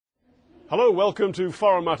Hello, welcome to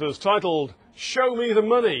Foreign Matters, titled Show Me the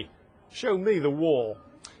Money, Show Me the War.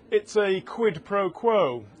 It's a quid pro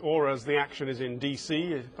quo, or as the action is in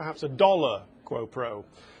DC, perhaps a dollar quo pro.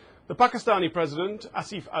 The Pakistani president,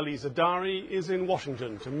 Asif Ali Zadari, is in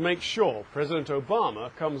Washington to make sure President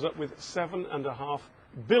Obama comes up with $7.5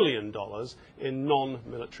 billion in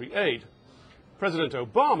non-military aid. President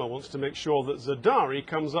Obama wants to make sure that Zadari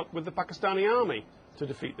comes up with the Pakistani army to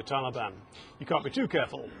defeat the Taliban. You can't be too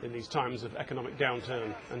careful in these times of economic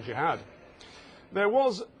downturn and jihad. There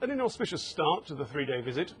was an inauspicious start to the three-day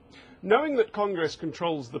visit. Knowing that Congress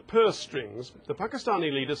controls the purse strings, the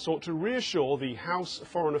Pakistani leader sought to reassure the House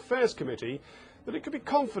Foreign Affairs Committee that it could be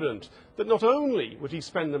confident that not only would he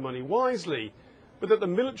spend the money wisely, but that the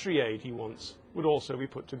military aid he wants would also be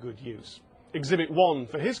put to good use. Exhibit 1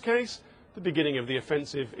 for his case, the beginning of the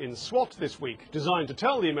offensive in SWAT this week, designed to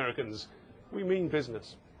tell the Americans, we mean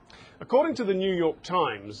business. According to the New York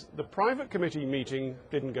Times, the private committee meeting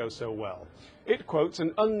didn't go so well. It quotes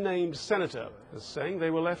an unnamed senator as saying they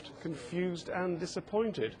were left confused and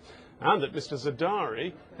disappointed, and that Mr.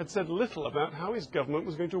 Zadari had said little about how his government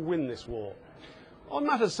was going to win this war. On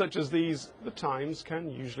matters such as these, the Times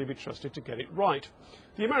can usually be trusted to get it right.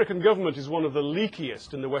 The American government is one of the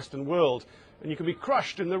leakiest in the Western world, and you can be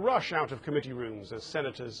crushed in the rush out of committee rooms as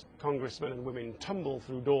senators, congressmen and women tumble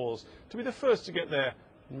through doors to be the first to get their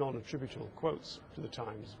non-attributable quotes to the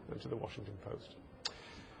Times and to the Washington Post.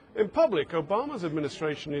 In public, Obama's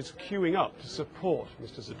administration is queuing up to support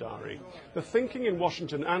Mr. Zadari. The thinking in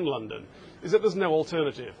Washington and London is that there's no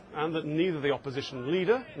alternative, and that neither the opposition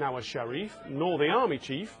leader, Nawaz Sharif, nor the army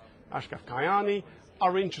chief, Ashraf Ghani,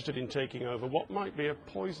 are interested in taking over what might be a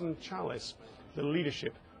poisoned chalice, the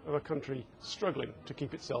leadership of a country struggling to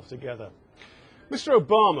keep itself together. Mr.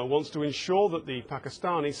 Obama wants to ensure that the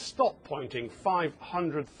Pakistanis stop pointing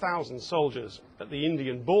 500,000 soldiers at the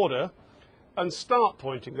Indian border and start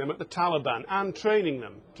pointing them at the Taliban and training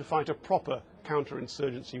them to fight a proper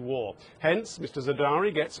counterinsurgency war. Hence, Mr.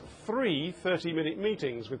 Zadari gets 3 30-minute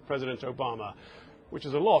meetings with President Obama, which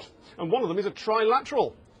is a lot. And one of them is a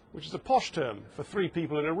trilateral, which is a posh term for 3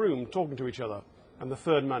 people in a room talking to each other. And the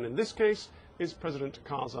third man in this case is President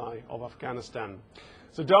Karzai of Afghanistan.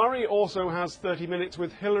 Zadari also has 30 minutes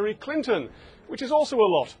with Hillary Clinton, which is also a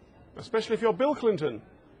lot, especially if you're Bill Clinton.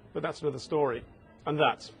 But that's another story. And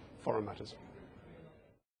that's Foreign Matters.